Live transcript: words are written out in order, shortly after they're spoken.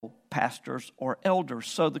pastors or elders.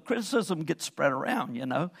 So the criticism gets spread around,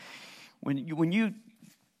 When you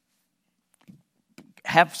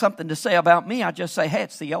have something to say about me, I just say, hey,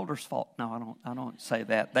 it's the elders' fault. No, I don't say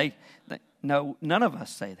that. No, none of us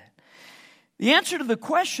say that. The answer to the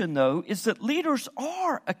question, though, is that leaders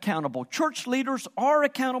are accountable. Church leaders are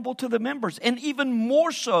accountable to the members, and even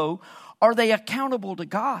more so are they accountable to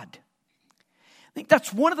God. I think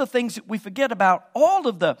that's one of the things that we forget about all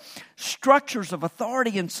of the structures of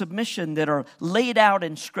authority and submission that are laid out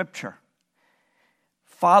in Scripture.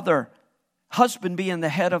 Husband being the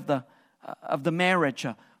head of the marriage,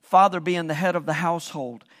 father being the head of the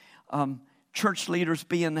household, church leaders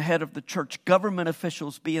being the head of the church, government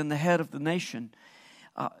officials being the head of the nation.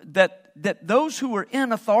 That those who are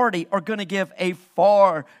in authority are going to give a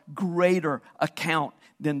far greater account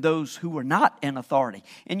than those who are not in authority.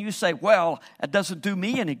 And you say, well, it doesn't do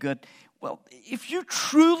me any good. Well, if you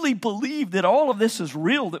truly believe that all of this is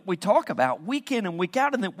real that we talk about week in and week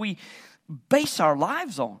out and that we base our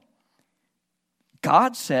lives on,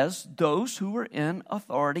 God says those who are in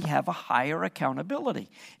authority have a higher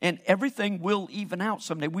accountability. And everything will even out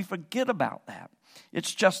someday. We forget about that.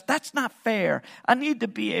 It's just, that's not fair. I need to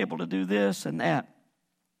be able to do this and that.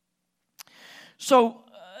 So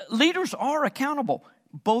leaders are accountable,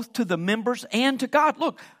 both to the members and to God.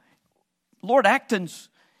 Look, Lord Acton's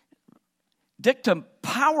dictum,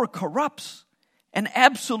 power corrupts, and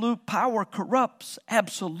absolute power corrupts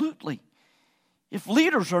absolutely. If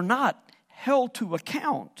leaders are not held to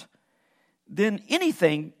account, then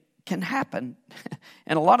anything can happen.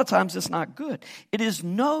 And a lot of times it's not good. It is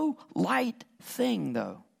no light thing,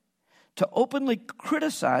 though, to openly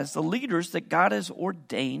criticize the leaders that God has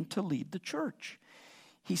ordained to lead the church.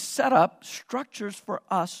 He set up structures for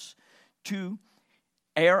us to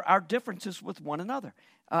air our differences with one another.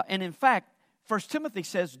 And in fact, 1 Timothy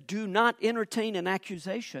says, do not entertain an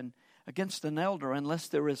accusation against an elder unless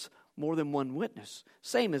there is more than one witness.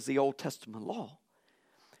 Same as the Old Testament law.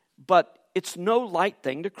 But it's no light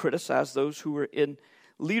thing to criticize those who are in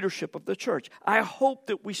leadership of the church. I hope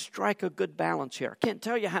that we strike a good balance here. I can't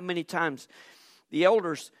tell you how many times the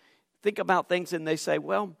elders think about things and they say,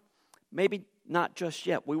 well, maybe not just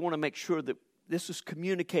yet. We want to make sure that this is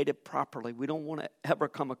communicated properly. We don't want to ever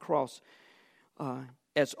come across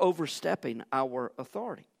as overstepping our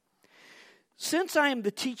authority. Since I am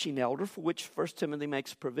the teaching elder, for which 1 Timothy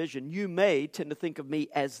makes provision, you may tend to think of me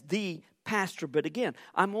as the pastor. But again,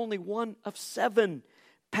 I'm only one of 7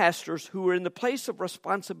 pastors who are in the place of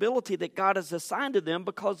responsibility that God has assigned to them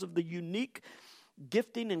because of the unique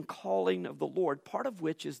gifting and calling of the Lord, part of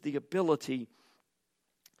which is the ability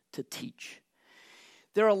to teach.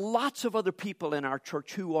 There are lots of other people in our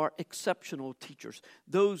church who are exceptional teachers,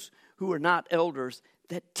 those who are not elders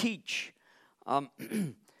that teach.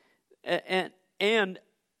 And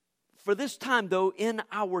for this time, though, in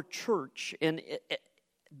our church, and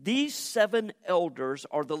these 7 elders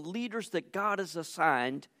are the leaders that God has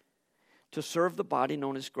assigned to serve the body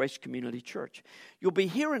known as Grace Community Church. You'll be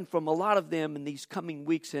hearing from a lot of them in these coming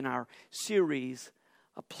weeks in our series,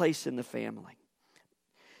 A Place in the Family.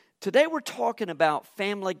 Today we're talking about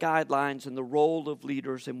family guidelines and the role of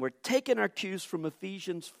leaders, and we're taking our cues from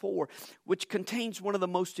Ephesians 4, which contains one of the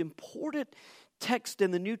most important texts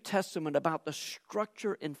in the New Testament about the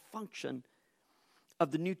structure and function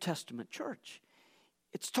of the New Testament church.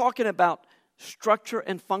 It's talking about structure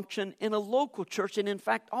and function in a local church, and in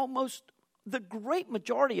fact, almost the great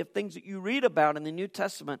majority of things that you read about in the New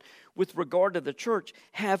Testament with regard to the church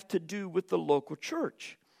have to do with the local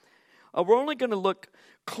church. We're only going to look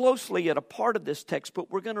closely at a part of this text,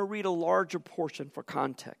 but we're going to read a larger portion for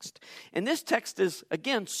context. And this text is,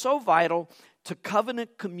 again, so vital to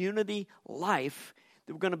covenant community life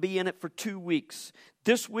that we're going to be in it for 2 weeks.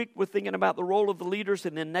 This week, we're thinking about the role of the leaders,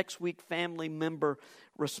 and then next week, family member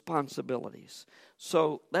responsibilities.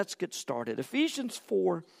 So let's get started. Ephesians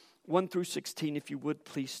 4, 1 through 16, if you would,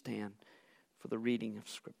 please stand for the reading of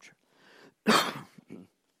Scripture.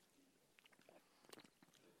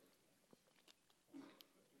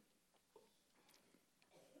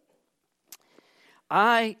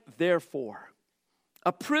 I, therefore,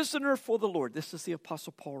 a prisoner for the Lord, this is the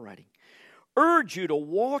Apostle Paul writing, urge you to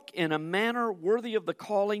walk in a manner worthy of the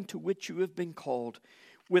calling to which you have been called,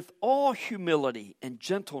 with all humility and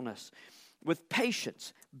gentleness, with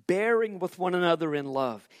patience, bearing with one another in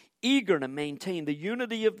love, eager to maintain the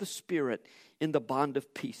unity of the Spirit in the bond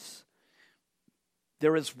of peace.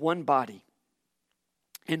 There is one body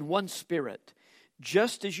and one Spirit,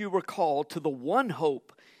 just as you were called to the one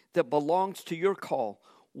hope that belongs to your call,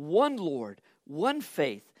 one Lord, one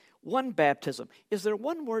faith, one baptism. Is there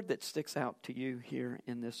one word that sticks out to you here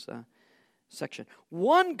in this section.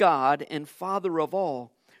 One God and Father of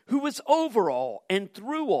all, who is over all and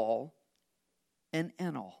through all and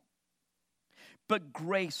in all. But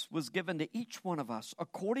grace was given to each one of us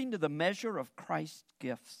according to the measure of Christ's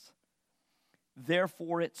gifts.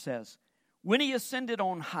 Therefore it says, when he ascended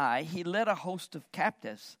on high, he led a host of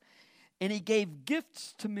captives, and he gave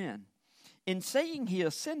gifts to men. In saying he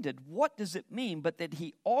ascended, what does it mean but that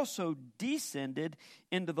he also descended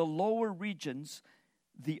into the lower regions,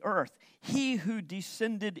 the earth? He who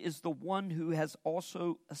descended is the one who has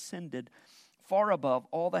also ascended far above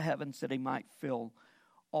all the heavens that he might fill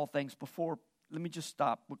all things. Let me just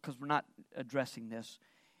stop because we're not addressing this.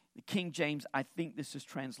 The King James, I think this is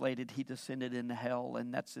translated, he descended into hell,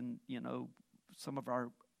 and that's in, some of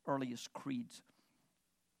our earliest creeds.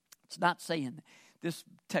 It's not saying, this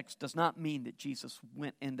text does not mean that Jesus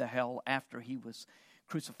went into hell after he was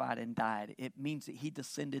crucified and died. It means that he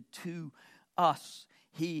descended to us.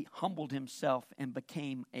 He humbled himself and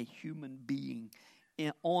became a human being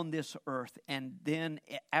on this earth. And then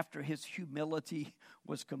after his humility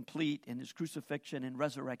was complete in his crucifixion and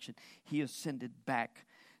resurrection, he ascended back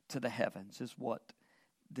to the heavens is what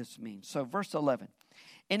this means. So verse 11,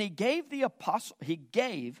 and he gave the apostles,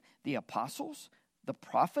 the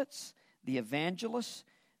prophets, the evangelists,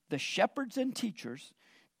 the shepherds and teachers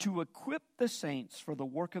to equip the saints for the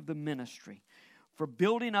work of the ministry, for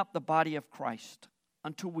building up the body of Christ,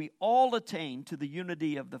 until we all attain to the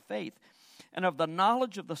unity of the faith and of the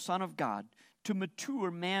knowledge of the Son of God, to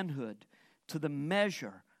mature manhood, to the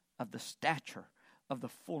measure of the stature of the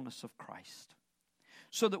fullness of Christ,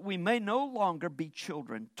 so that we may no longer be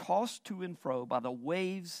children, tossed to and fro by the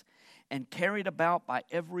waves and carried about by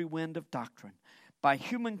every wind of doctrine, by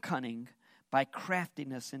human cunning, by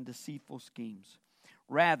craftiness and deceitful schemes.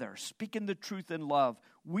 Rather, speaking the truth in love,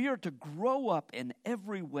 we are to grow up in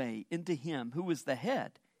every way into him who is the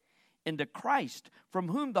head, into Christ, from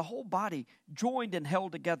whom the whole body, joined and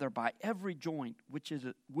held together by every joint which it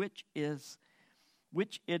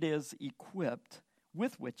is equipped, when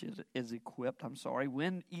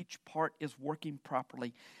each part is working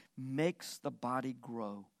properly, makes the body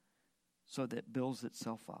grow so that it builds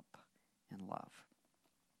itself up in love.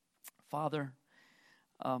 Father,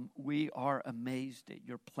 we are amazed at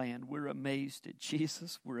your plan. We're amazed at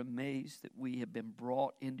Jesus. We're amazed that we have been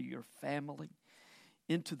brought into your family,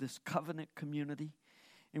 into this covenant community.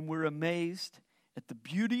 And we're amazed at the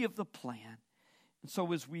beauty of the plan. And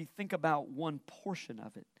so as we think about one portion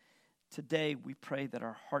of it, today we pray that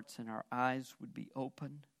our hearts and our eyes would be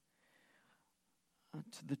open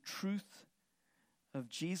to the truth of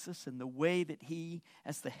Jesus and the way that he,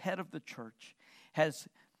 as the head of the church, has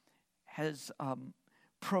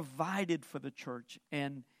provided for the church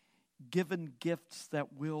and given gifts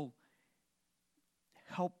that will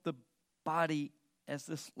help the body, as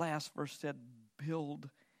this last verse said, build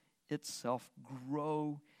itself,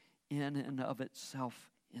 grow in and of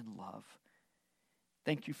itself in love.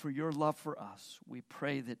 Thank you for your love for us. We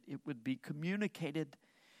pray that it would be communicated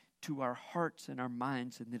to our hearts and our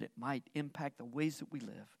minds, and that it might impact the ways that we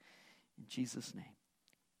live. In Jesus' name,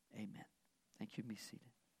 amen. Thank you. Be seated.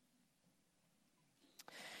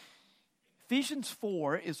 Ephesians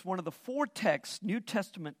 4 is one of the 4 texts, New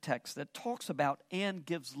Testament texts, that talks about and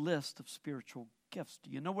gives list of spiritual gifts.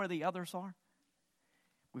 Do you know where the others are?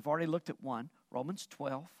 We've already looked at one, Romans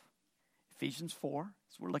 12, Ephesians 4,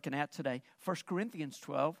 as we're looking at today, 1 Corinthians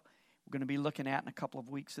 12, we're going to be looking at in a couple of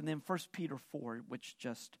weeks, and then 1 Peter 4, which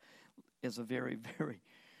just is a very, very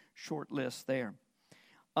short list there.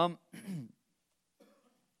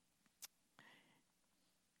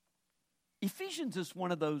 Ephesians is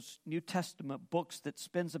one of those New Testament books that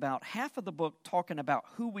spends about half of the book talking about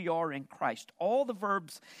who we are in Christ. All the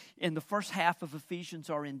verbs in the first half of Ephesians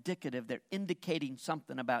are indicative. They're indicating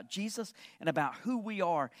something about Jesus and about who we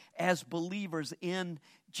are as believers in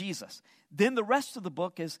Jesus. Then the rest of the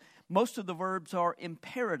book is, most of the verbs are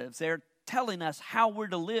imperatives. They're telling us how we're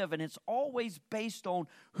to live, and it's always based on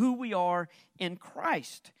who we are in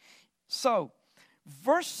Christ. So,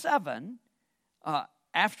 verse 7,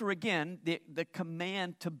 after, again, the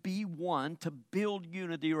command to be one, to build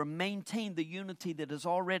unity or maintain the unity that is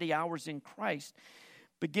already ours in Christ,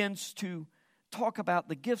 begins to talk about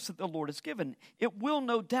the gifts that the Lord has given. It will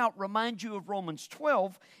no doubt remind you of Romans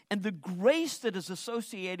 12 and the grace that is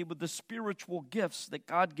associated with the spiritual gifts that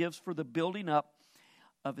God gives for the building up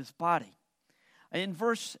of his body. In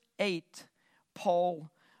verse 8, Paul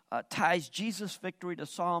ties Jesus' victory to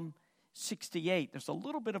Psalm 68. There's a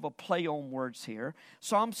little bit of a play on words here.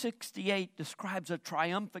 Psalm 68 describes a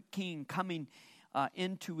triumphant king coming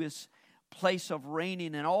into his place of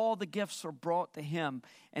reigning, and all the gifts are brought to him.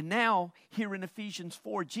 And now, here in Ephesians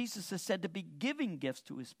 4, Jesus is said to be giving gifts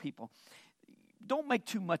to his people. Don't make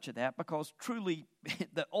too much of that, because truly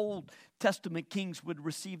the Old Testament kings would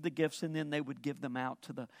receive the gifts and then they would give them out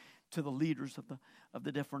to the leaders of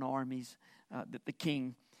the different armies that the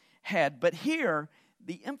king had. But here,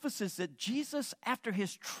 the emphasis that Jesus, after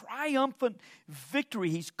his triumphant victory,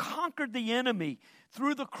 he's conquered the enemy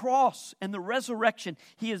through the cross and the resurrection.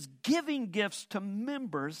 He is giving gifts to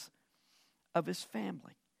members of his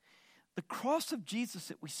family. The cross of Jesus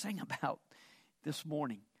that we sang about this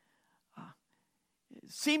morning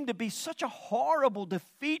seemed to be such a horrible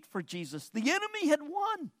defeat for Jesus. The enemy had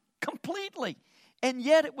won completely. And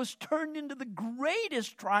yet it was turned into the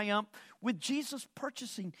greatest triumph, with Jesus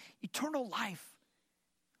purchasing eternal life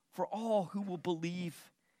for all who will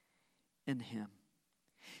believe in him.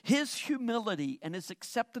 His humility and his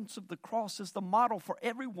acceptance of the cross is the model for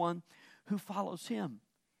everyone who follows him.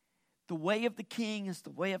 The way of the king is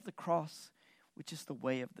the way of the cross, which is the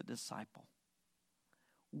way of the disciple.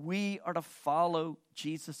 We are to follow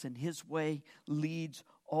Jesus, and his way leads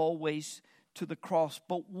always to the cross.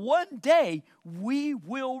 But one day we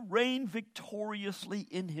will reign victoriously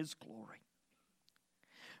in his glory.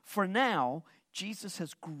 For now, Jesus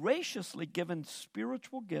has graciously given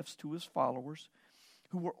spiritual gifts to his followers,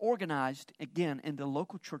 who were organized, again, into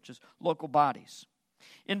local churches, local bodies.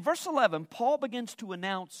 In verse 11, Paul begins to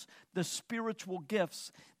announce the spiritual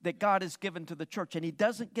gifts that God has given to the church, and he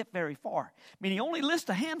doesn't get very far. I mean, he only lists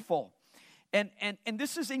a handful. And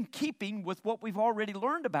this is in keeping with what we've already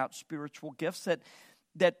learned about spiritual gifts,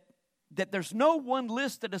 that there's no one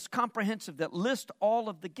list that is comprehensive, that lists all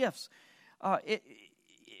of the gifts.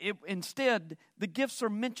 Instead, the gifts are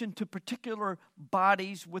mentioned to particular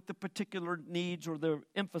bodies with the particular needs or the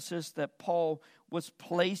emphasis that Paul was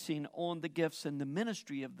placing on the gifts and the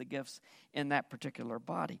ministry of the gifts in that particular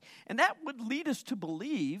body. And that would lead us to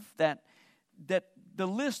believe that the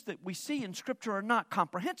lists that we see in Scripture are not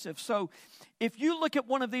comprehensive. So if you look at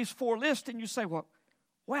one of these four lists and you say, well,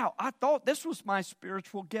 wow, I thought this was my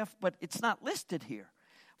spiritual gift, but it's not listed here.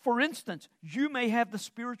 For instance, you may have the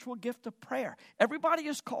spiritual gift of prayer. Everybody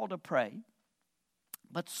is called to pray,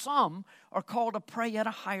 but some are called to pray at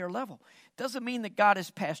a higher level. Doesn't mean that God has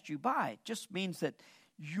passed you by. It just means that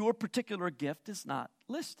your particular gift is not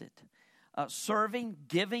listed. Serving,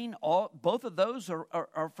 giving, both of those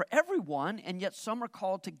are for everyone, and yet some are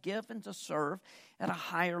called to give and to serve at a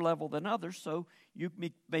higher level than others. So you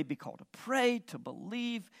may be called to pray, to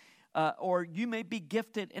believe, or you may be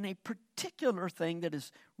gifted in a particular thing that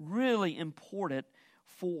is really important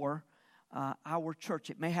for our church.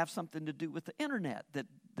 It may have something to do with the internet that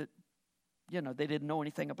they didn't know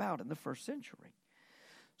anything about in the first century.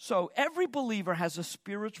 So every believer has a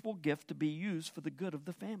spiritual gift to be used for the good of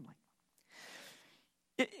the family.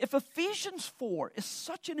 If Ephesians 4 is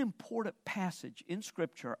such an important passage in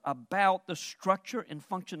Scripture about the structure and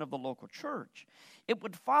function of the local church, it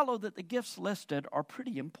would follow that the gifts listed are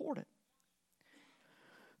pretty important.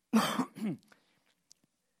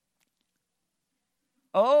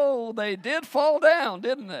 Oh, they did fall down,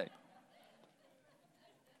 didn't they?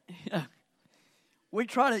 Yeah. We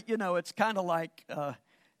try to, it's kind of like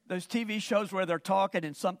those TV shows where they're talking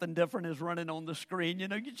and something different is running on the screen.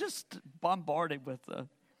 You're just bombarded with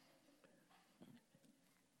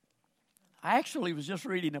I actually was just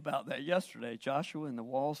reading about that yesterday, Joshua and the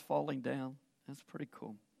walls falling down. That's pretty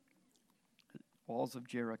cool. Walls of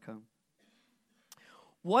Jericho.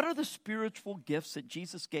 What are the spiritual gifts that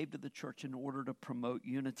Jesus gave to the church in order to promote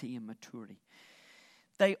unity and maturity?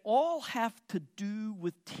 They all have to do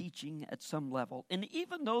with teaching at some level. And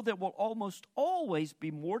even though there will almost always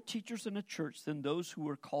be more teachers in a church than those who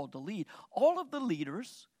are called to lead, all of the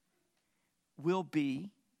leaders will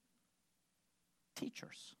be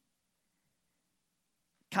teachers.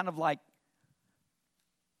 Kind of like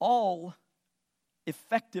all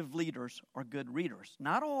effective leaders are good readers.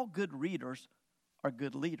 Not all good readers are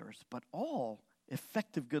good leaders, but all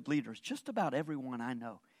effective good leaders, just about everyone I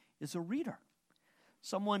know, is a reader.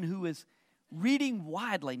 Someone who is reading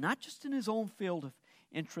widely, not just in his own field of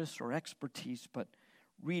interest or expertise, but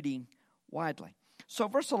reading widely. So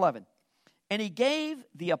verse 11, and he gave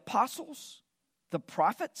the apostles, the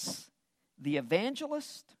prophets, the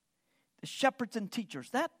evangelists, the shepherds and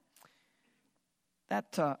teachers. That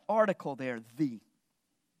article there, the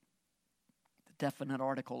definite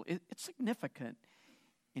article, it's significant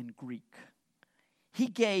in Greek. He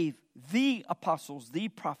gave the apostles, the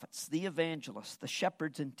prophets, the evangelists, the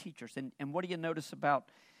shepherds and teachers. And what do you notice about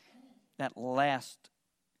that last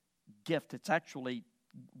gift? It's actually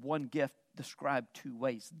one gift described two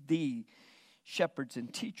ways, the shepherds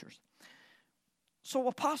and teachers. So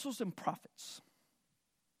apostles and prophets.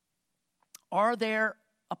 Are there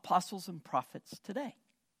apostles and prophets today?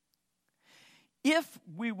 If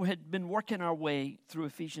we had been working our way through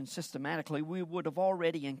Ephesians systematically, we would have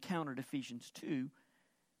already encountered Ephesians 2,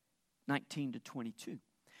 19 to 22.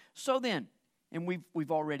 So then, and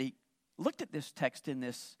we've already looked at this text in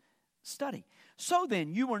this study. So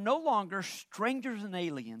then, you are no longer strangers and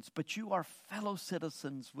aliens, but you are fellow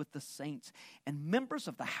citizens with the saints and members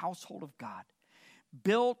of the household of God,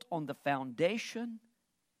 built on the foundation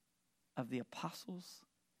of the apostles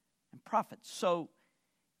and prophets. So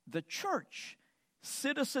the church,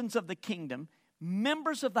 citizens of the kingdom,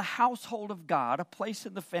 members of the household of God, a place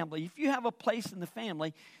in the family. If you have a place in the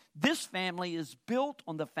family, this family is built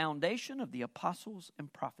on the foundation of the apostles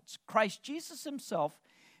and prophets. Christ Jesus himself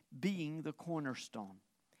being the cornerstone,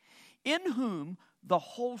 in whom the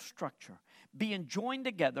whole structure, being joined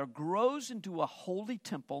together, grows into a holy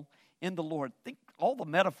temple in the Lord. Think all the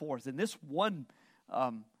metaphors in this one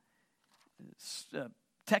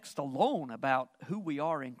text alone about who we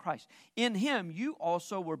are in Christ. In him, you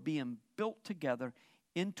also were being built together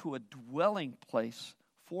into a dwelling place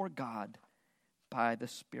for God by the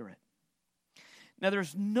Spirit. Now,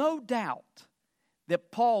 there's no doubt that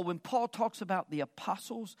when Paul talks about the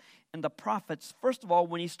apostles and the prophets, first of all,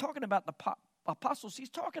 when he's talking about the apostles, he's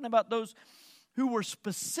talking about those who were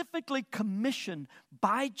specifically commissioned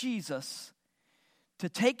by Jesus to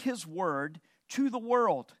take his word to the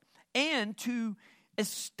world and to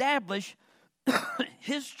establish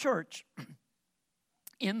his church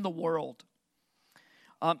in the world.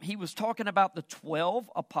 He was talking about the 12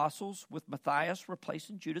 apostles with Matthias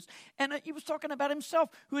replacing Judas. And he was talking about himself,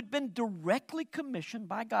 who had been directly commissioned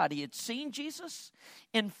by God. He had seen Jesus.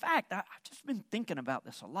 In fact, I've just been thinking about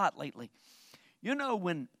this a lot lately. You know,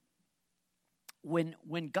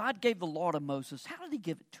 when God gave the law to Moses, how did he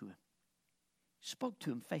give it to him? He spoke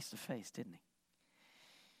to him face to face, didn't he?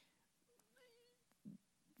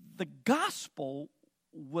 The gospel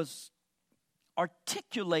was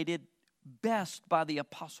articulated best by the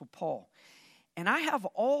Apostle Paul. And I have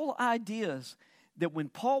all ideas that when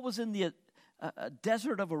Paul was in the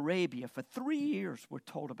desert of Arabia for 3 years, we're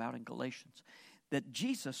told about in Galatians, that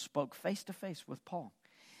Jesus spoke face to face with Paul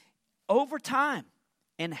over time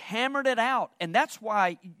and hammered it out. And that's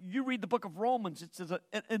why you read the book of Romans, it's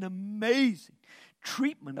an amazing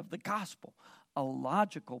treatment of the gospel, a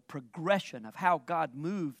logical progression of how God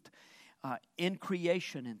moved in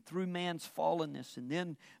creation and through man's fallenness, and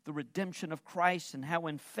then the redemption of Christ, and how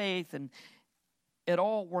in faith, and it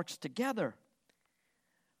all works together.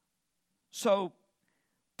 So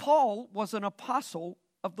Paul was an apostle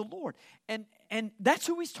of the Lord, and that's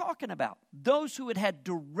who he's talking about. Those who had had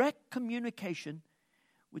direct communication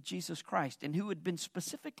with Jesus Christ, and who had been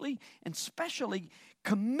specifically and specially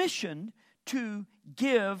commissioned to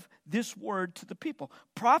give this word to the people.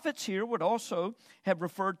 Prophets here would also have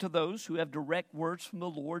referred to those who have direct words from the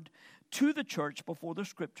Lord to the church before the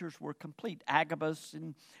scriptures were complete. Agabus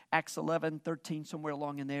in Acts 11:13, somewhere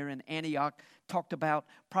along in there, in Antioch,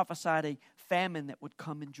 prophesied a famine that would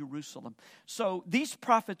come in Jerusalem. So these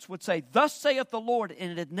prophets would say, "Thus saith the Lord,"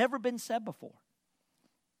 and it had never been said before.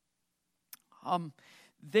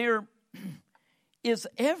 There is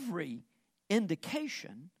every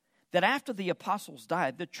indication that after the apostles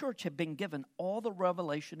died, the church had been given all the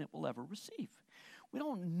revelation it will ever receive. We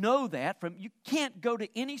don't know that you can't go to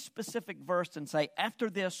any specific verse and say, after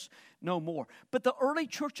this, no more. But the early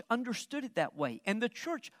church understood it that way. And the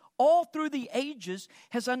church, all through the ages,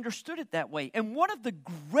 has understood it that way. And one of the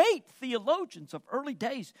great theologians of early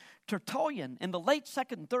days, Tertullian, in the late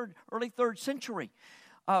 2nd and 3rd, early 3rd century,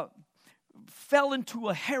 fell into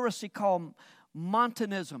a heresy called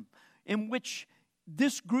Montanism, in which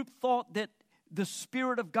this group thought that the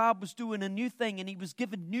Spirit of God was doing a new thing, and he was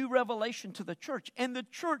giving new revelation to the church. And the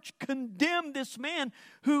church condemned this man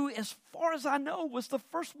who, as far as I know, was the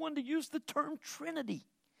first one to use the term Trinity.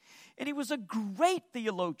 And he was a great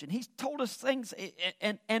theologian. He told us things,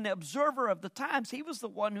 and an observer of the times. He was the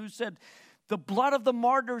one who said, the blood of the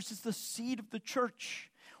martyrs is the seed of the church.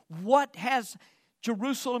 What has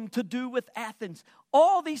Jerusalem to do with Athens?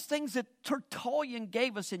 All these things that Tertullian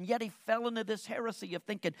gave us, and yet he fell into this heresy of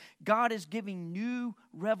thinking God is giving new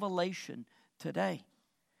revelation today.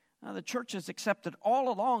 Now, the church has accepted all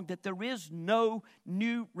along that there is no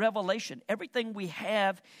new revelation. Everything we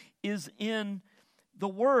have is in the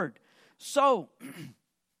Word. So,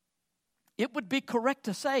 it would be correct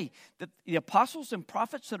to say that the apostles and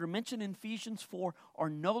prophets that are mentioned in Ephesians 4 are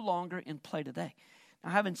no longer in play today. Now,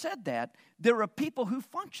 having said that, there are people who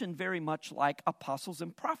function very much like apostles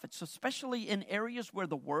and prophets, especially in areas where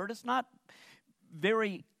the word is not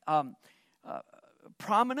very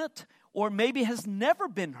prominent or maybe has never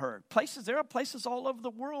been heard. There are places all over the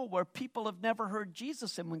world where people have never heard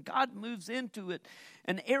Jesus. And when God moves into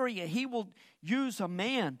an area, he will use a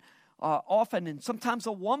man often and sometimes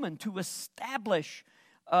a woman to establish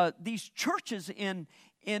these churches in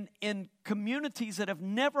communities that have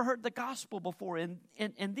never heard the gospel before.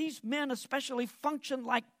 And these men especially function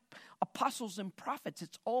like apostles and prophets.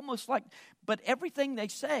 It's almost like, but everything they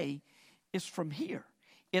say is from here.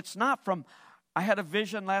 It's not from, I had a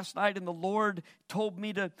vision last night and the Lord told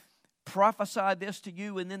me to prophesy this to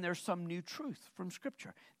you and then there's some new truth from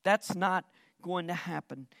Scripture. That's not going to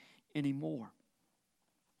happen anymore.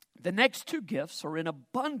 The next two gifts are in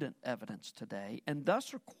abundant evidence today and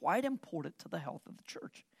thus are quite important to the health of the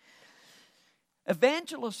church.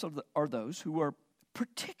 Evangelists are those who are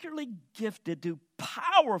particularly gifted to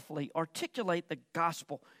powerfully articulate the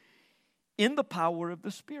gospel in the power of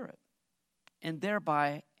the Spirit and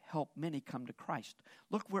thereby help many come to Christ.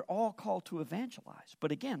 Look, we're all called to evangelize.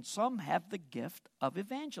 But again, some have the gift of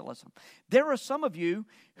evangelism. There are some of you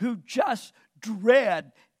who just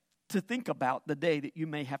dread to think about the day that you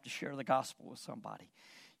may have to share the gospel with somebody.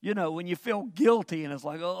 You know, when you feel guilty and it's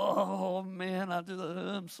like, oh man,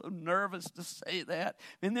 I'm so nervous to say that.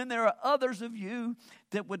 And then there are others of you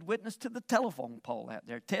that would witness to the telephone pole out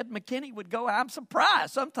there. Ted McKinney would go, I'm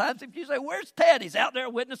surprised sometimes if you say, where's Ted? He's out there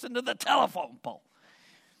witnessing to the telephone pole.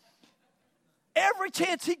 Every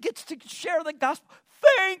chance he gets to share the gospel.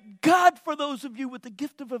 Thank God for those of you with the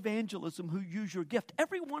gift of evangelism who use your gift.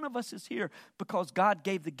 Every one of us is here because God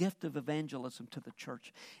gave the gift of evangelism to the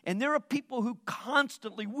church. And there are people who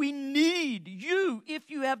constantly, we need you, if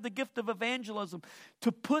you have the gift of evangelism,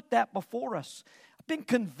 to put that before us. I've been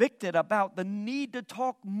convicted about the need to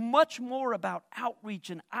talk much more about outreach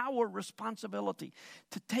and our responsibility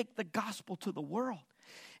to take the gospel to the world.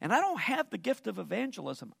 And I don't have the gift of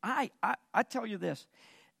evangelism. I tell you this.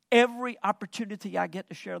 Every opportunity I get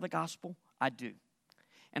to share the gospel, I do.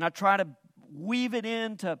 And I try to weave it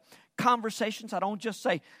into conversations. I don't just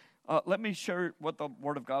say, let me share what the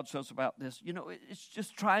Word of God says about this. You know, it's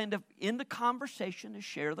just trying to, in the conversation, to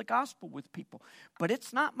share the gospel with people. But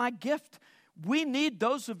it's not my gift. We need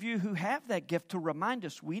those of you who have that gift to remind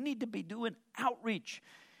us we need to be doing outreach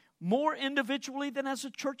more individually than as a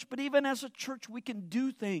church, but even as a church, we can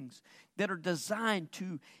do things that are designed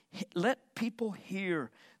to let people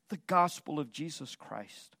hear the gospel of Jesus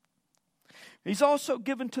Christ. He's also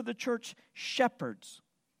given to the church shepherds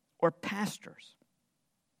or pastors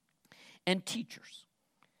and teachers.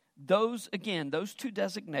 Those two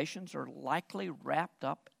designations are likely wrapped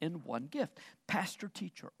up in one gift, pastor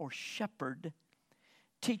teacher or shepherd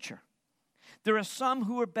teacher. There are some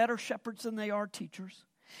who are better shepherds than they are teachers.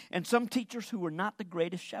 And some teachers who are not the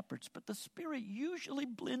greatest shepherds, but the Spirit usually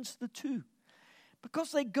blends the two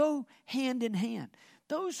because they go hand in hand.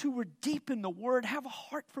 Those who are deep in the Word have a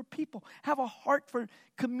heart for people, have a heart for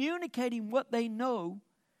communicating what they know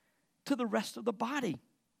to the rest of the body.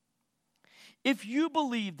 If you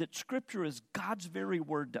believe that Scripture is God's very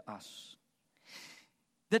Word to us,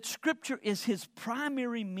 that Scripture is His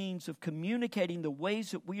primary means of communicating the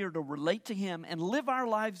ways that we are to relate to Him and live our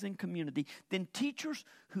lives in community, then teachers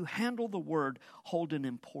who handle the Word hold an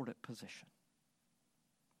important position.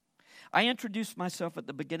 I introduced myself at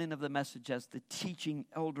the beginning of the message as the teaching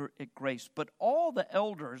elder at Grace, but all the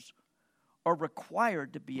elders are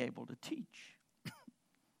required to be able to teach.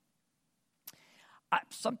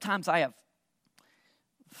 Sometimes I have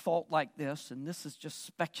thought like this, and this is just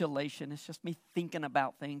speculation. It's just me thinking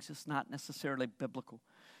about things. It's not necessarily biblical.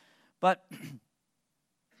 But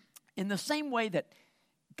in the same way that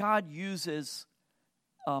God uses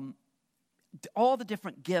all the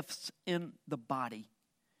different gifts in the body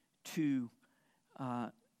to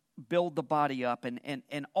build the body up,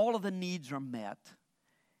 and all of the needs are met,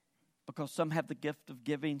 because some have the gift of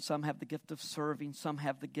giving, some have the gift of serving, some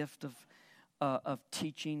have the gift of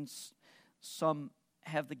teaching, some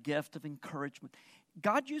have the gift of encouragement.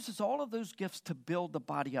 God uses all of those gifts to build the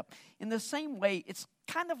body up. In the same way, it's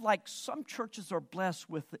kind of like some churches are blessed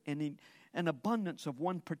with an abundance of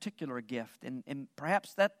one particular gift. And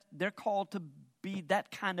perhaps that they're called to be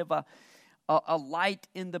that kind of a light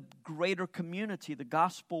in the greater community, the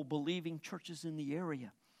gospel-believing churches in the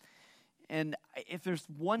area. And if there's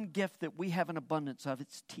one gift that we have an abundance of,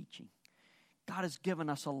 it's teaching. God has given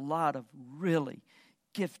us a lot of really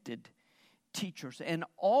gifted teachers, and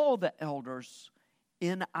all the elders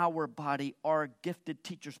in our body are gifted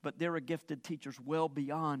teachers, but there are gifted teachers well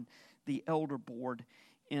beyond the elder board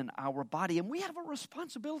in our body, and we have a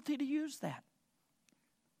responsibility to use that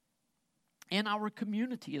in our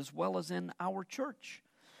community as well as in our church.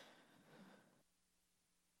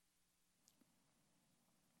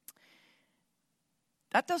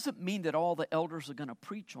 That doesn't mean that all the elders are going to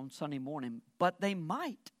preach on Sunday morning, but they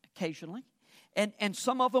might occasionally. And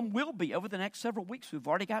some of them will be over the next several weeks. We've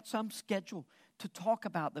already got some scheduled to talk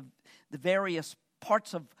about the various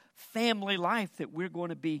parts of family life that we're going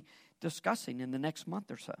to be discussing in the next month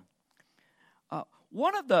or so.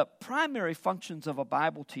 One of the primary functions of a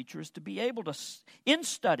Bible teacher is to be able to, in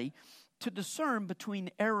study, to discern between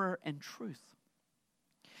error and truth.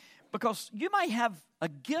 Because you may have a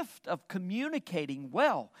gift of communicating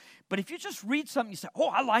well, but if you just read something, you say, oh,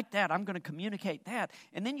 I like that, I'm going to communicate that,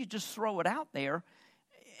 and then you just throw it out there,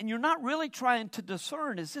 and you're not really trying to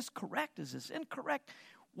discern, is this correct, is this incorrect,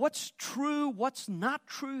 what's true, what's not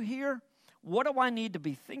true here, what do I need to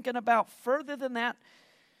be thinking about further than that?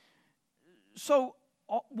 So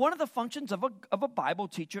one of the functions of a Bible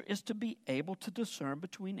teacher is to be able to discern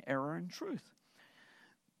between error and truth.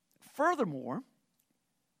 Furthermore,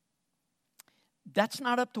 that's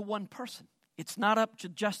not up to one person. It's not up to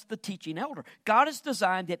just the teaching elder. God has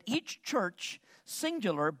designed that each church,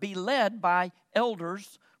 singular, be led by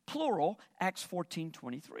elders, plural, Acts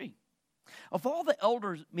 14:23. Of all the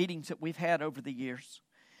elders meetings that we've had over the years,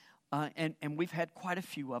 and we've had quite a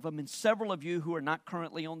few of them, and several of you who are not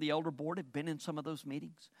currently on the elder board have been in some of those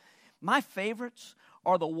meetings. My favorites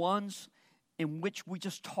are the ones in which we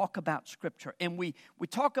just talk about Scripture. And we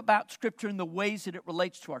talk about Scripture in the ways that it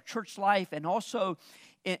relates to our church life and also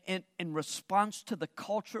in response to the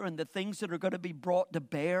culture and the things that are going to be brought to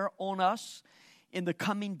bear on us in the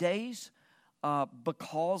coming days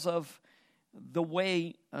because of the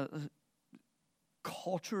way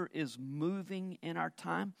culture is moving in our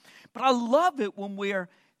time. But I love it when we're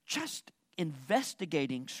just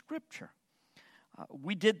investigating Scripture.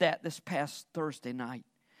 We did that this past Thursday night.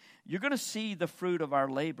 You're going to see the fruit of our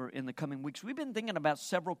labor in the coming weeks. We've been thinking about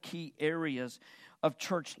several key areas of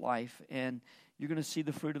church life, and you're going to see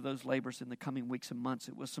the fruit of those labors in the coming weeks and months.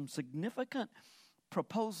 It was some significant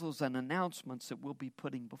proposals and announcements that we'll be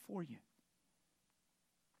putting before you.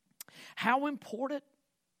 How important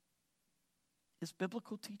is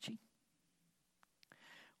biblical teaching?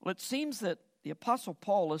 Well, it seems that the Apostle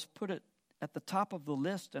Paul has put it at the top of the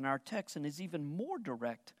list in our text and is even more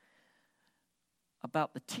direct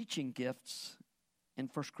about the teaching gifts in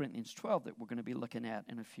 1 Corinthians 12 that we're going to be looking at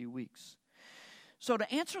in a few weeks. So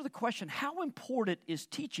to answer the question, how important is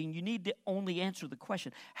teaching, you need to only answer the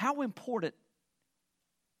question, how important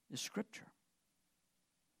is Scripture?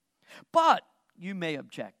 But you may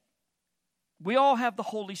object. We all have the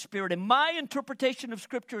Holy Spirit, and my interpretation of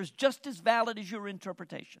Scripture is just as valid as your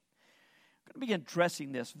interpretation. I'm going to be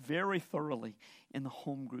addressing this very thoroughly in the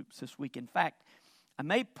home groups this week. In fact, I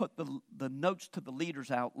may put the notes to the leaders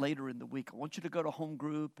out later in the week. I want you to go to home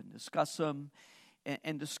group and discuss them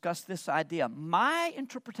and discuss this idea. My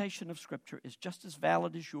interpretation of Scripture is just as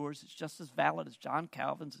valid as yours. It's just as valid as John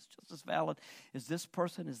Calvin's. It's just as valid as this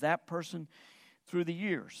person, as that person through the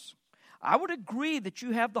years. I would agree that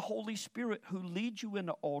you have the Holy Spirit who leads you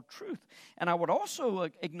into all truth. And I would also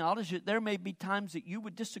acknowledge that there may be times that you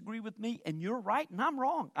would disagree with me and you're right and I'm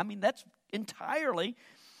wrong. I mean, that's entirely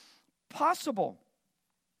possible.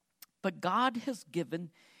 But God has given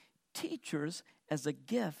teachers as a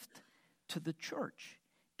gift to the church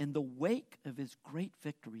in the wake of His great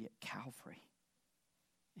victory at Calvary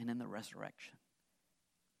and in the resurrection.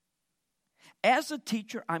 As a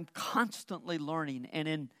teacher, I'm constantly learning, and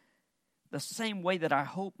in the same way that I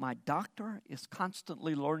hope my doctor is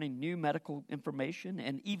constantly learning new medical information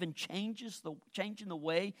and even changing the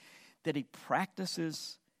way that he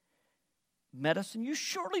practices medicine, you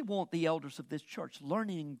surely want the elders of this church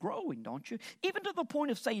learning and growing, don't you? Even to the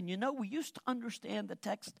point of saying, we used to understand the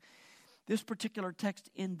text, this particular text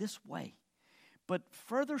in this way. But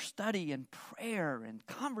further study and prayer and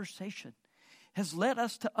conversation has led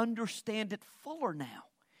us to understand it fuller now.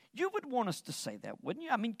 You would want us to say that, wouldn't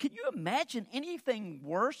you? I mean, can you imagine anything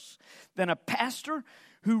worse than a pastor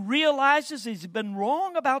who realizes he's been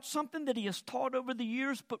wrong about something that he has taught over the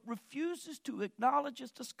years but refuses to acknowledge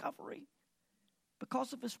his discovery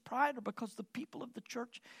because of his pride or because the people of the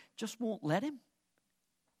church just won't let him?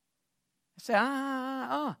 Say,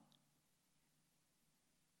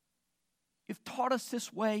 You've taught us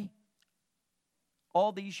this way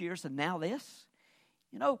all these years and now this?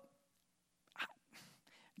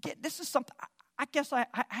 This is something, I guess I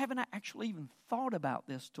haven't actually even thought about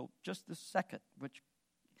this till just this second, which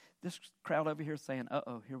this crowd over here is saying,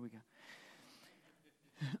 uh-oh, here we go.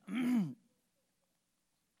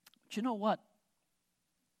 But you know what?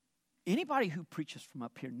 Anybody who preaches from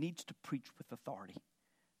up here needs to preach with authority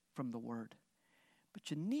from the Word. But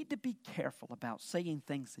you need to be careful about saying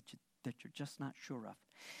things that you're just not sure of.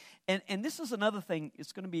 And this is another thing,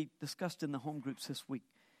 it's going to be discussed in the home groups this week.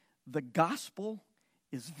 The gospel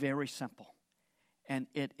is very simple, and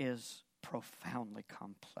it is profoundly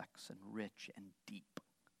complex and rich and deep.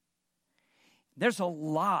 There's a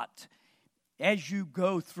lot. As you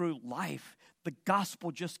go through life, the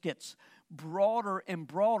gospel just gets broader and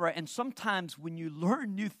broader. And sometimes when you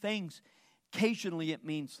learn new things, occasionally it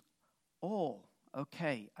means, oh,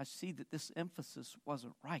 okay, I see that this emphasis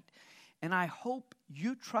wasn't right. And I hope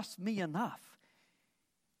you trust me enough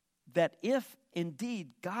that if indeed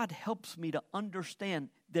God helps me to understand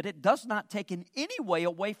that it does not take in any way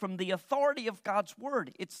away from the authority of God's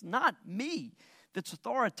word. It's not me that's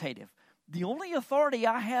authoritative. The only authority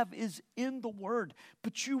I have is in the word.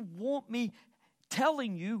 But you want me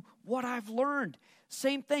telling you what I've learned.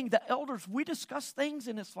 Same thing, the elders, we discuss things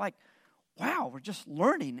and it's like, wow, we're just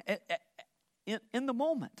learning in the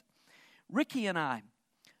moment. Ricky and I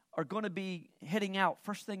are going to be heading out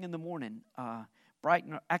first thing in the morning, bright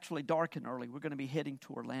and actually dark and early. We're going to be heading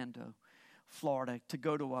to Orlando, Florida, to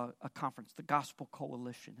go to a conference, the Gospel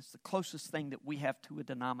Coalition. It's the closest thing that we have to a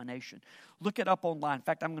denomination. Look it up online. In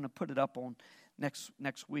fact, I'm going to put it up on next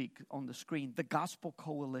week on the screen,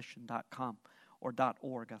 thegospelcoalition.com or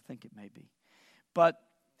 .org, I think it may be. But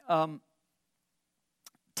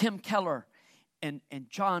Tim Keller and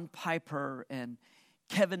John Piper and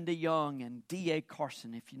Kevin DeYoung and D.A.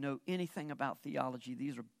 Carson, if you know anything about theology,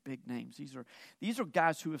 these are big names. These are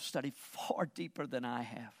guys who have studied far deeper than I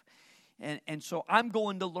have. And so I'm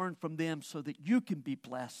going to learn from them so that you can be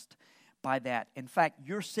blessed by that. In fact,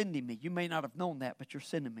 you're sending me. You may not have known that, but you're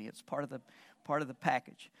sending me. It's part of the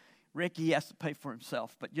package. Ricky has to pay for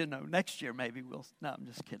himself, but next year maybe we'll. No, I'm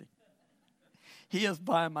just kidding. He is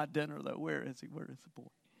buying my dinner though. Where is he? Where is the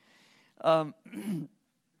boy?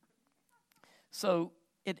 So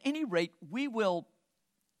at any rate, we will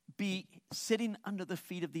be sitting under the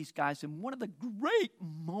feet of these guys. And one of the great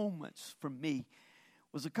moments for me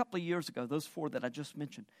was a couple of years ago. Those four that I just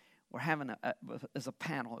mentioned were having as a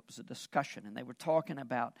panel. It was a discussion, and they were talking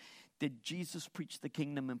about, did Jesus preach the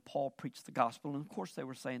kingdom and Paul preach the gospel? And of course they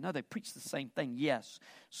were saying, no, they preached the same thing, yes.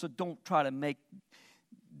 So don't try to make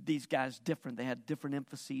these guys different. They had different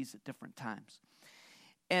emphases at different times.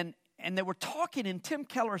 And they were talking, and Tim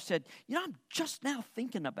Keller said, I'm just now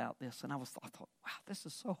thinking about this. And I thought, wow, this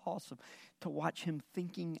is so awesome to watch him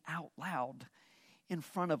thinking out loud in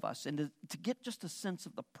front of us and to get just a sense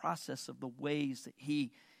of the process of the ways that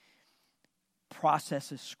he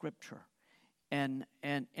processes Scripture and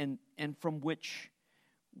from which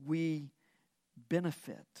we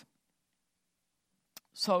benefit.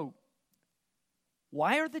 So,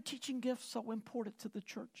 why are the teaching gifts so important to the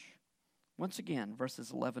church? Once again,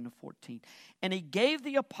 verses 11 to 14. And he gave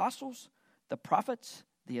the apostles, the prophets,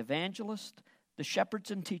 the evangelists, the shepherds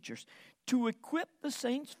and teachers to equip the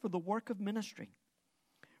saints for the work of ministry,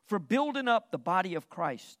 for building up the body of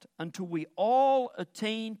Christ until we all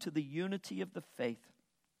attain to the unity of the faith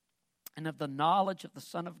and of the knowledge of the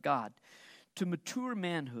Son of God, to mature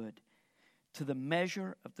manhood, to the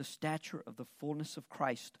measure of the stature of the fullness of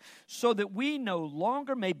Christ, so that we no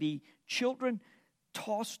longer may be children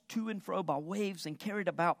tossed to and fro by waves and carried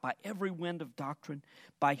about by every wind of doctrine,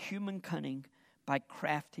 by human cunning, by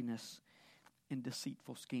craftiness and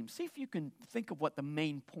deceitful schemes. See if you can think of what the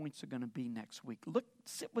main points are going to be next week.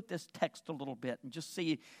 Sit with this text a little bit and just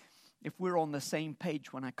see if we're on the same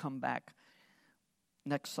page when I come back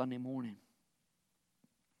next Sunday morning.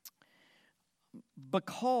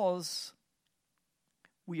 Because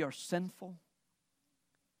we are sinful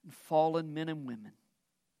and fallen men and women,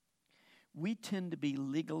 we tend to be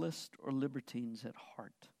legalists or libertines at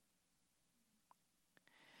heart.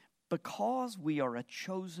 Because we are a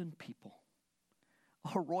chosen people,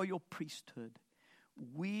 a royal priesthood,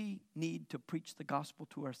 we need to preach the gospel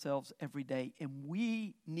to ourselves every day, and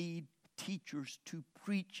we need teachers to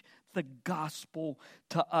preach the gospel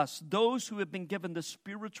to us. Those who have been given the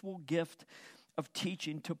spiritual gift of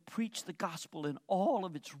teaching to preach the gospel in all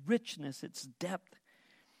of its richness, its depth,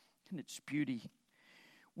 and its beauty.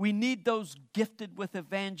 We need those gifted with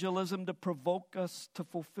evangelism to provoke us to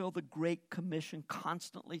fulfill the Great Commission,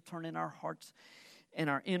 constantly turning our hearts and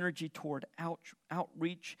our energy toward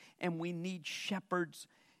outreach. And we need shepherds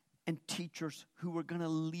and teachers who are going to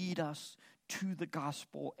lead us to the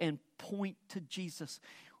gospel and point to Jesus.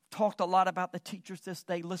 We've talked a lot about the teachers this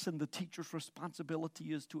day. Listen, the teacher's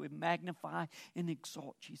responsibility is to magnify and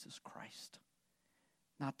exalt Jesus Christ,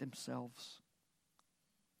 not themselves.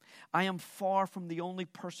 I am far from the only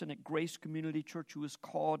person at Grace Community Church who is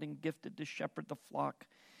called and gifted to shepherd the flock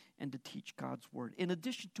and to teach God's word. In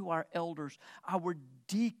addition to our elders, our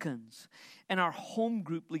deacons and our home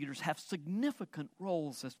group leaders have significant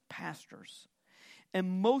roles as pastors.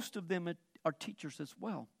 And most of them are teachers as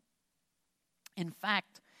well. In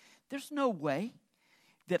fact, there's no way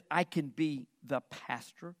that I can be the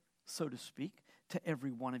pastor, so to speak, to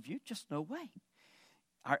every one of you. Just no way.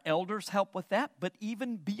 Our elders help with that, but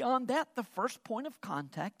even beyond that, the first point of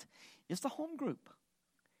contact is the home group.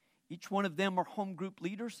 Each one of them are home group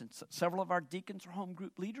leaders, and several of our deacons are home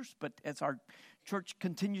group leaders. But as our church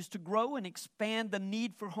continues to grow and expand the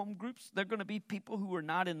need for home groups, there are going to be people who are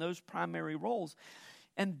not in those primary roles.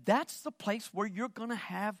 And that's the place where you're going to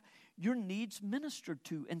have your needs ministered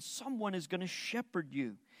to, and someone is going to shepherd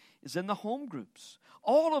you, is in the home groups.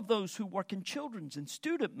 All of those who work in children's and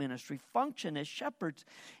student ministry function as shepherds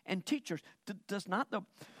and teachers. Does not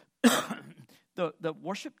the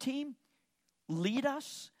worship team lead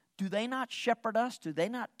us? Do they not shepherd us? Do they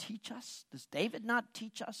not teach us? Does David not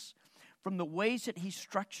teach us from the ways that he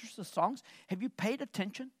structures the songs? Have you paid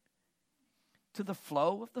attention to the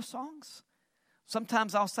flow of the songs?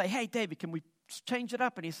 Sometimes I'll say, hey, David, can we change it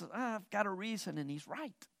up? And he says, I've got a reason, and he's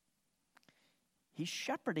right. He's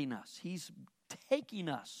shepherding us. He's taking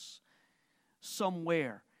us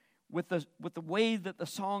somewhere with the way that the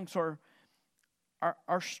songs are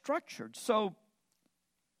structured. So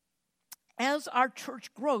as our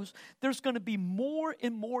church grows, there's going to be more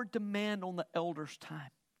and more demand on the elders' time.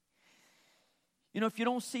 You know, if you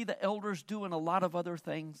don't see the elders doing a lot of other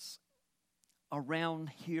things around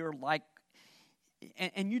here, like,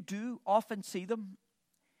 and you do often see them,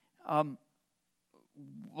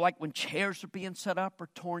 like when chairs are being set up or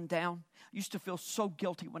torn down. I used to feel so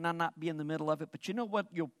guilty when I not be in the middle of it. But you know what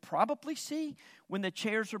you'll probably see when the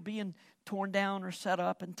chairs are being torn down or set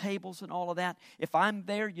up and tables and all of that? If I'm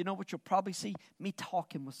there, you know what you'll probably see? Me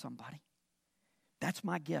talking with somebody. That's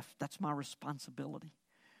my gift. That's my responsibility.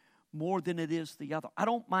 More than it is the other. I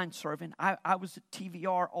don't mind serving. I was at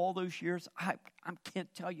TVR all those years. I can't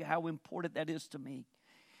tell you how important that is to me.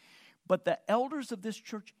 But the elders of this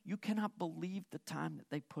church, you cannot believe the time that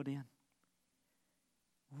they put in.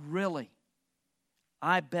 Really.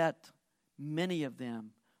 I bet many of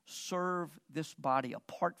them serve this body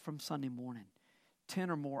apart from Sunday morning 10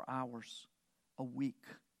 or more hours a week.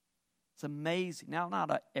 It's amazing. Now,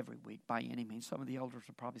 not every week by any means. Some of the elders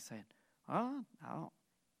are probably saying,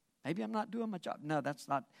 maybe I'm not doing my job. No, that's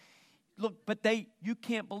not. Look, but you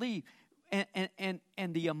can't believe.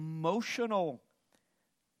 And the emotional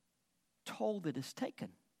toll that is taken.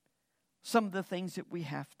 Some of the things that we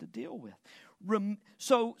have to deal with.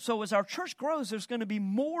 So as our church grows, there's going to be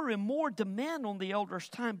more and more demand on the elders'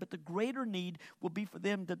 time, but the greater need will be for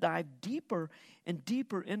them to dive deeper and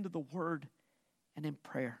deeper into the Word and in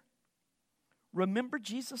prayer. Remember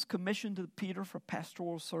Jesus' commission to Peter for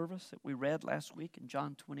pastoral service that we read last week in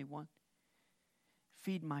John 21?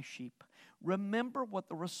 Feed my sheep. Remember what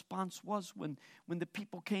the response was when the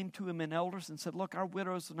people came to him and elders and said, look, our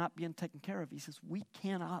widows are not being taken care of. He says, we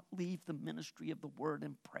cannot leave the ministry of the word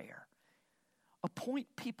and prayer. Appoint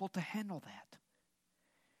people to handle that.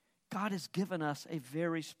 God has given us a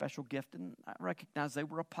very special gift, and I recognize they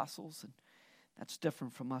were apostles, and that's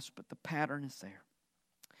different from us, but the pattern is there.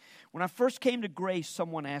 When I first came to Grace,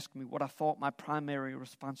 someone asked me what I thought my primary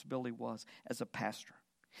responsibility was as a pastor.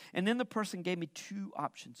 And then the person gave me two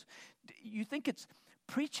options. You think it's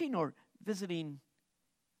preaching or visiting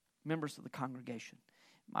members of the congregation?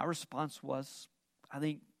 My response was, I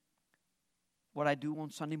think what I do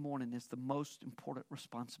on Sunday morning is the most important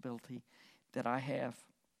responsibility that I have.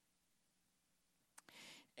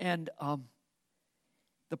 And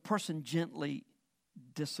the person gently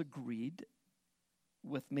disagreed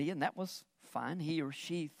with me, and that was fine. He or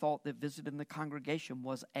she thought that visiting the congregation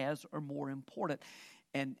was as or more important.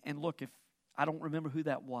 And look, if I don't remember who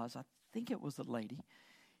that was, I think it was a lady.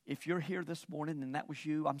 If you're here this morning and that was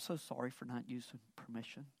you, I'm so sorry for not using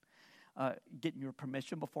permission, getting your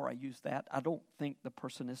permission before I use that. I don't think the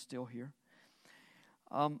person is still here.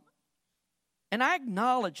 And I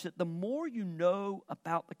acknowledge that the more you know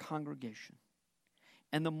about the congregation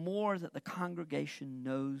and the more that the congregation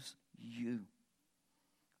knows you,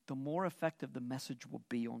 the more effective the message will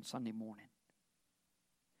be on Sunday morning.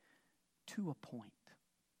 To a point.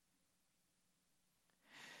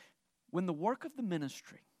 When the work of the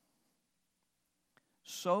ministry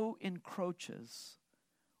so encroaches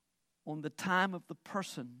on the time of the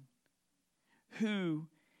person who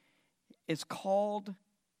is called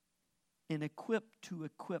and equipped to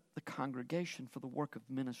equip the congregation for the work of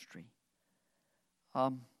ministry,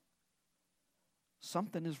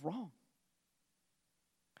 something is wrong.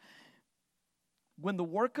 When the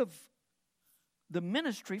work of the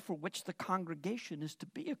ministry for which the congregation is to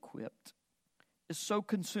be equipped is so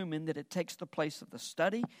consuming that it takes the place of the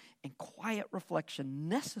study and quiet reflection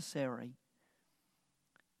necessary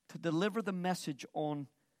to deliver the message on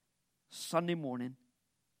Sunday morning,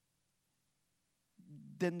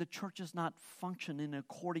 then the church is not functioning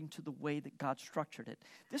according to the way that God structured it.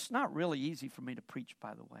 This is not really easy for me to preach,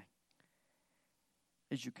 by the way,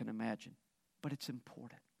 as you can imagine, but it's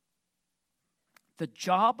important. The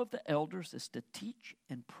job of the elders is to teach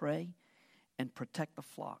and pray and protect the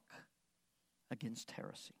flock against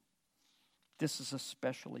heresy. This is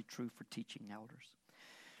especially true for teaching elders.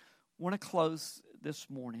 I want to close this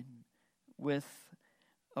morning with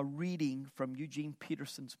a reading from Eugene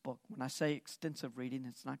Peterson's book. When I say extensive reading,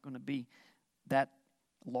 it's not going to be that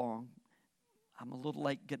long. I'm a little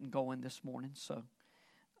late getting going this morning, so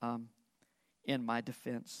in my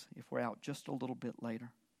defense, if we're out just a little bit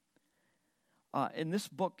later. And this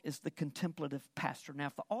book is The Contemplative Pastor. Now,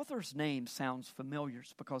 if the author's name sounds familiar,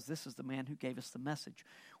 it's because this is the man who gave us the message,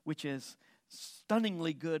 which is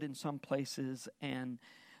stunningly good in some places and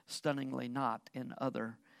stunningly not in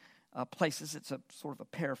other places. It's a sort of a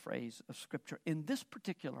paraphrase of Scripture. In this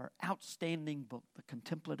particular outstanding book, The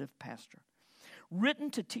Contemplative Pastor,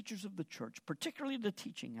 written to teachers of the church, particularly the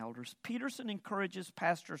teaching elders, Peterson encourages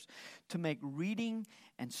pastors to make reading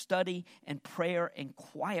and study and prayer and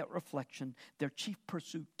quiet reflection their chief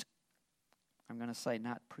pursuit. I'm going to say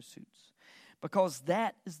not pursuits. Because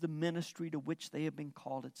that is the ministry to which they have been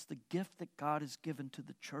called. It's the gift that God has given to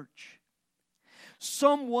the church.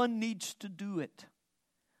 Someone needs to do it.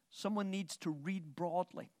 Someone needs to read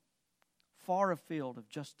broadly, far afield of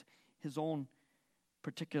just his own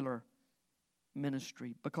particular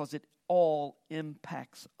ministry, because it all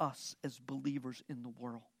impacts us as believers in the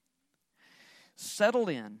world. Settle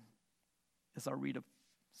in as I read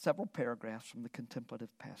several paragraphs from The Contemplative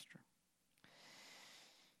Pastor.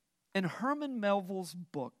 In Herman Melville's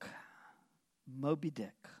book, Moby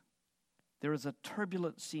Dick, there is a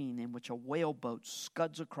turbulent scene in which a whaleboat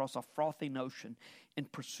scuds across a frothy ocean in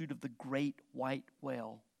pursuit of the great white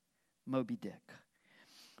whale, Moby Dick.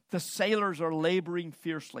 The sailors are laboring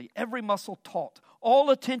fiercely, every muscle taut, all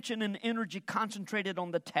attention and energy concentrated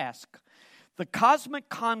on the task. The cosmic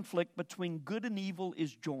conflict between good and evil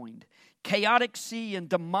is joined. Chaotic sea and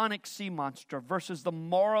demonic sea monster versus the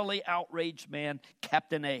morally outraged man,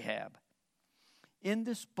 Captain Ahab. In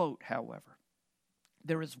this boat, however,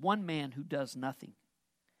 there is one man who does nothing.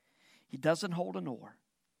 He doesn't hold an oar.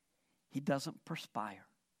 He doesn't perspire.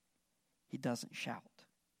 He doesn't shout.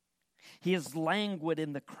 He is languid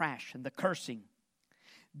in the crash and the cursing.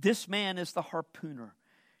 This man is the harpooner,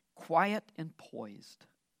 quiet and poised,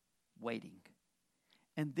 waiting.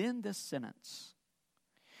 And then this sentence: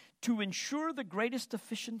 to ensure the greatest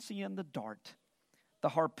efficiency in the dart, the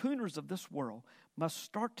harpooners of this world must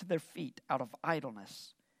start to their feet out of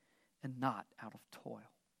idleness and not out of toil.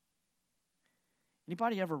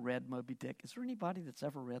 Anybody ever read Moby Dick? Is there anybody that's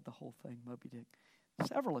ever read the whole thing, Moby Dick?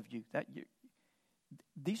 Several of you.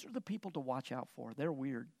 These are the people to watch out for. They're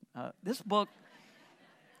weird. This book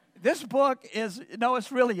is,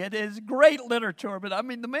 it is great literature, but I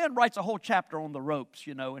mean, the man writes a whole chapter on the ropes,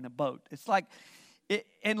 in a boat. It's like,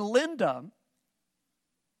 and Linda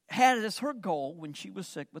had as her goal when she was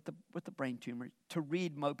sick with the brain tumor to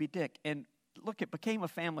read Moby Dick. And look, it became a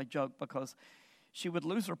family joke because she would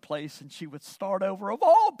lose her place and she would start over. Of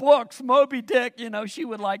all books, Moby Dick, she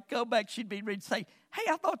would go back. She'd be reading, say, hey,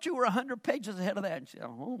 I thought you were 100 pages ahead of that. And she'd say,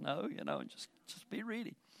 oh, no, just be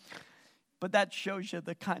reading. But that shows you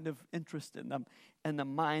the kind of interest in them and the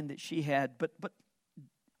mind that she had. But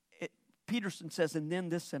Peterson says, and then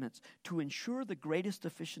this sentence: to ensure the greatest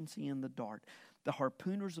efficiency in the dart, the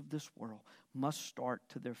harpooners of this world must start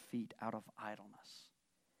to their feet out of idleness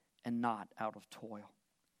and not out of toil.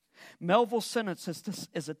 Melville's sentence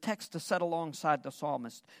is a text to set alongside the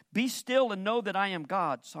psalmist. Be still and know that I am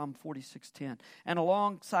God, Psalm 46:10. And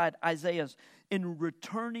alongside Isaiah's, in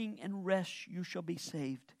returning and rest you shall be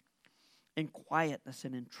saved. In quietness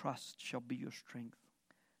and in trust shall be your strength,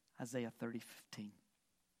 Isaiah 30:15.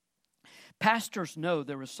 Pastors know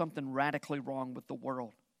there is something radically wrong with the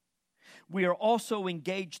world. We are also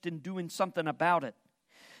engaged in doing something about it.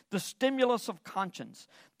 The stimulus of conscience,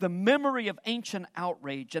 the memory of ancient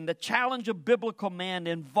outrage, and the challenge of biblical man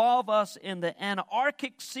involve us in the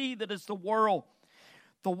anarchic sea that is the world.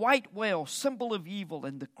 The white whale, symbol of evil,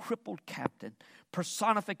 and the crippled captain,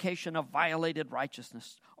 personification of violated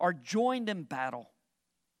righteousness, are joined in battle.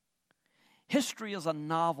 History is a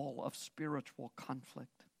novel of spiritual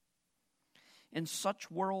conflict. In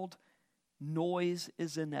such world, noise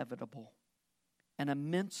is inevitable and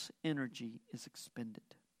immense energy is expended.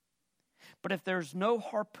 But if there's no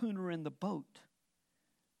harpooner in the boat,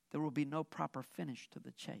 there will be no proper finish to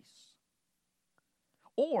the chase.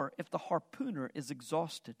 Or if the harpooner is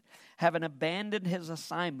exhausted, having abandoned his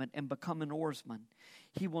assignment and become an oarsman,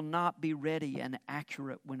 he will not be ready and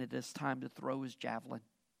accurate when it is time to throw his javelin.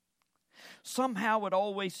 Somehow it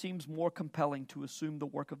always seems more compelling to assume the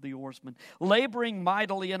work of the oarsman, laboring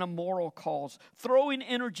mightily in a moral cause, throwing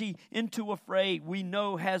energy into a fray we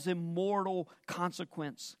know has immortal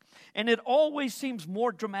consequence. And it always seems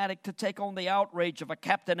more dramatic to take on the outrage of a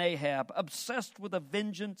Captain Ahab, obsessed with a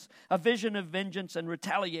vision of vengeance and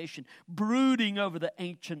retaliation, brooding over the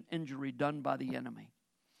ancient injury done by the enemy.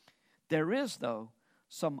 There is, though,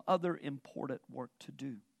 some other important work to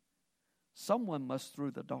do. Someone must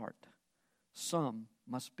throw the dart. Some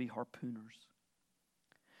must be harpooners.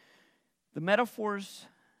 The metaphors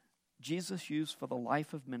Jesus used for the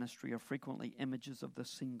life of ministry are frequently images of the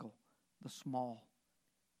single, the small,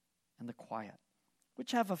 and the quiet,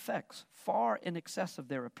 which have effects far in excess of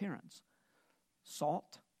their appearance.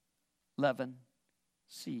 Salt, leaven,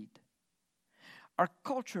 seed. Our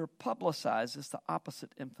culture publicizes the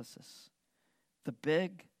opposite emphasis: the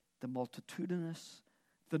big, the multitudinous,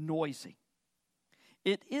 the noisy.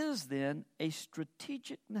 It is then a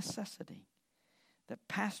strategic necessity that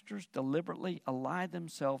pastors deliberately ally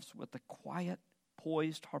themselves with the quiet,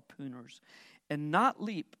 poised harpooners and not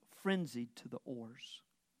leap frenzied to the oars.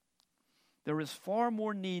 There is far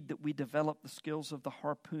more need that we develop the skills of the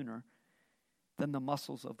harpooner than the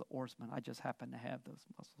muscles of the oarsman. I just happen to have those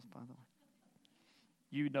muscles, by the way.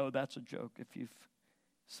 You know that's a joke if you've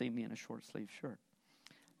seen me in a short sleeve shirt.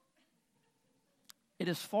 It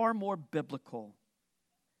is far more biblical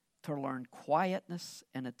to learn quietness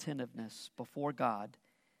and attentiveness before God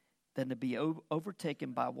than to be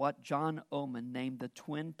overtaken by what John Oman named the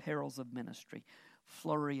twin perils of ministry,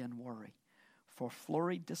 flurry and worry. For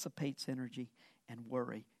flurry dissipates energy and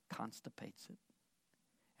worry constipates it.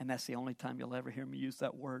 And that's the only time you'll ever hear me use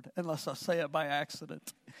that word, unless I say it by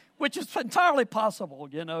accident, which is entirely possible,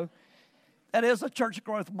 you know. That is a church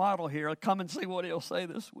growth model here. Come and see what he'll say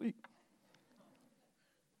this week.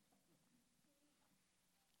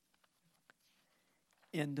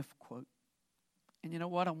 End of quote. And you know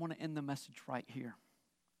what? I want to end the message right here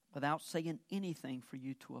without saying anything for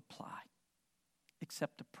you to apply,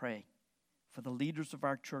 except to pray for the leaders of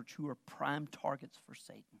our church who are prime targets for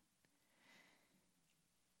Satan.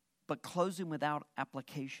 But closing without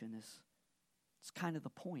application it's kind of the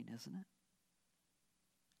point, isn't it?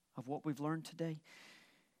 Of what we've learned today.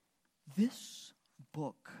 This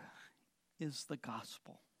book is the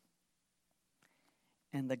gospel.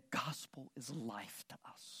 And the gospel is life to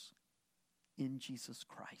us in Jesus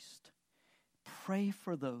Christ. Pray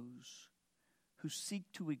for those who seek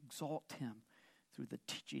to exalt him through the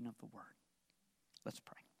teaching of the word. Let's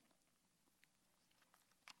pray.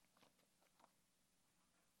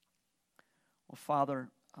 Well, Father,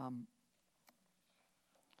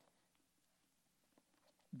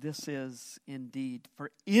 this is indeed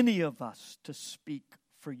for any of us to speak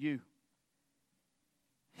for you.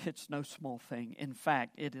 It's no small thing. In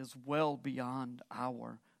fact, it is well beyond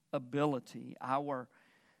our ability, our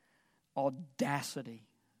audacity.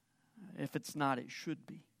 If it's not, it should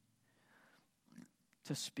be,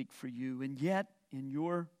 to speak for you. And yet, in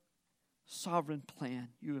your sovereign plan,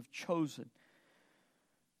 you have chosen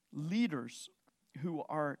leaders who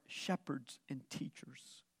are shepherds and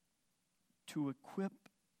teachers to equip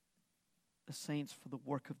the saints for the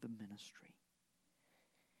work of the ministry.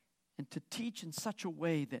 And to teach in such a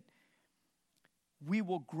way that we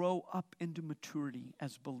will grow up into maturity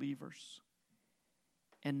as believers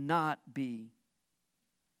and not be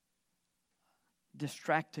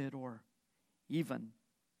distracted or even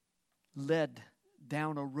led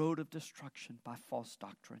down a road of destruction by false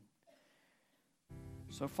doctrine.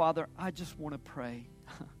 So, Father, I just want to pray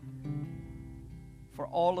for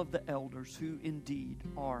all of the elders who indeed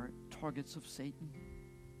are targets of Satan,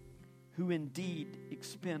 who indeed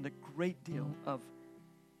expend a great deal of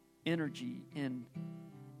energy in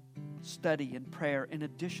study and prayer in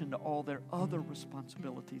addition to all their other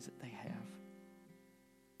responsibilities that they have.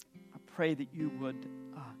 I pray that you would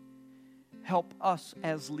help us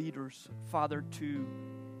as leaders, Father, to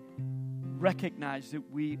recognize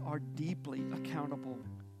that we are deeply accountable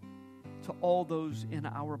to all those in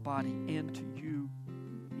our body and to you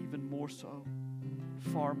even more so,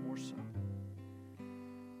 far more so.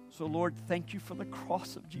 So, Lord, thank you for the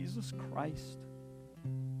cross of Jesus Christ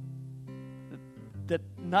that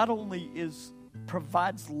not only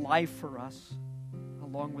provides life for us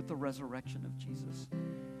along with the resurrection of Jesus,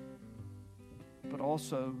 but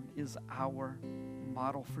also is our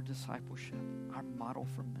model for discipleship, our model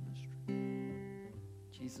for ministry. In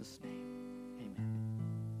Jesus' name.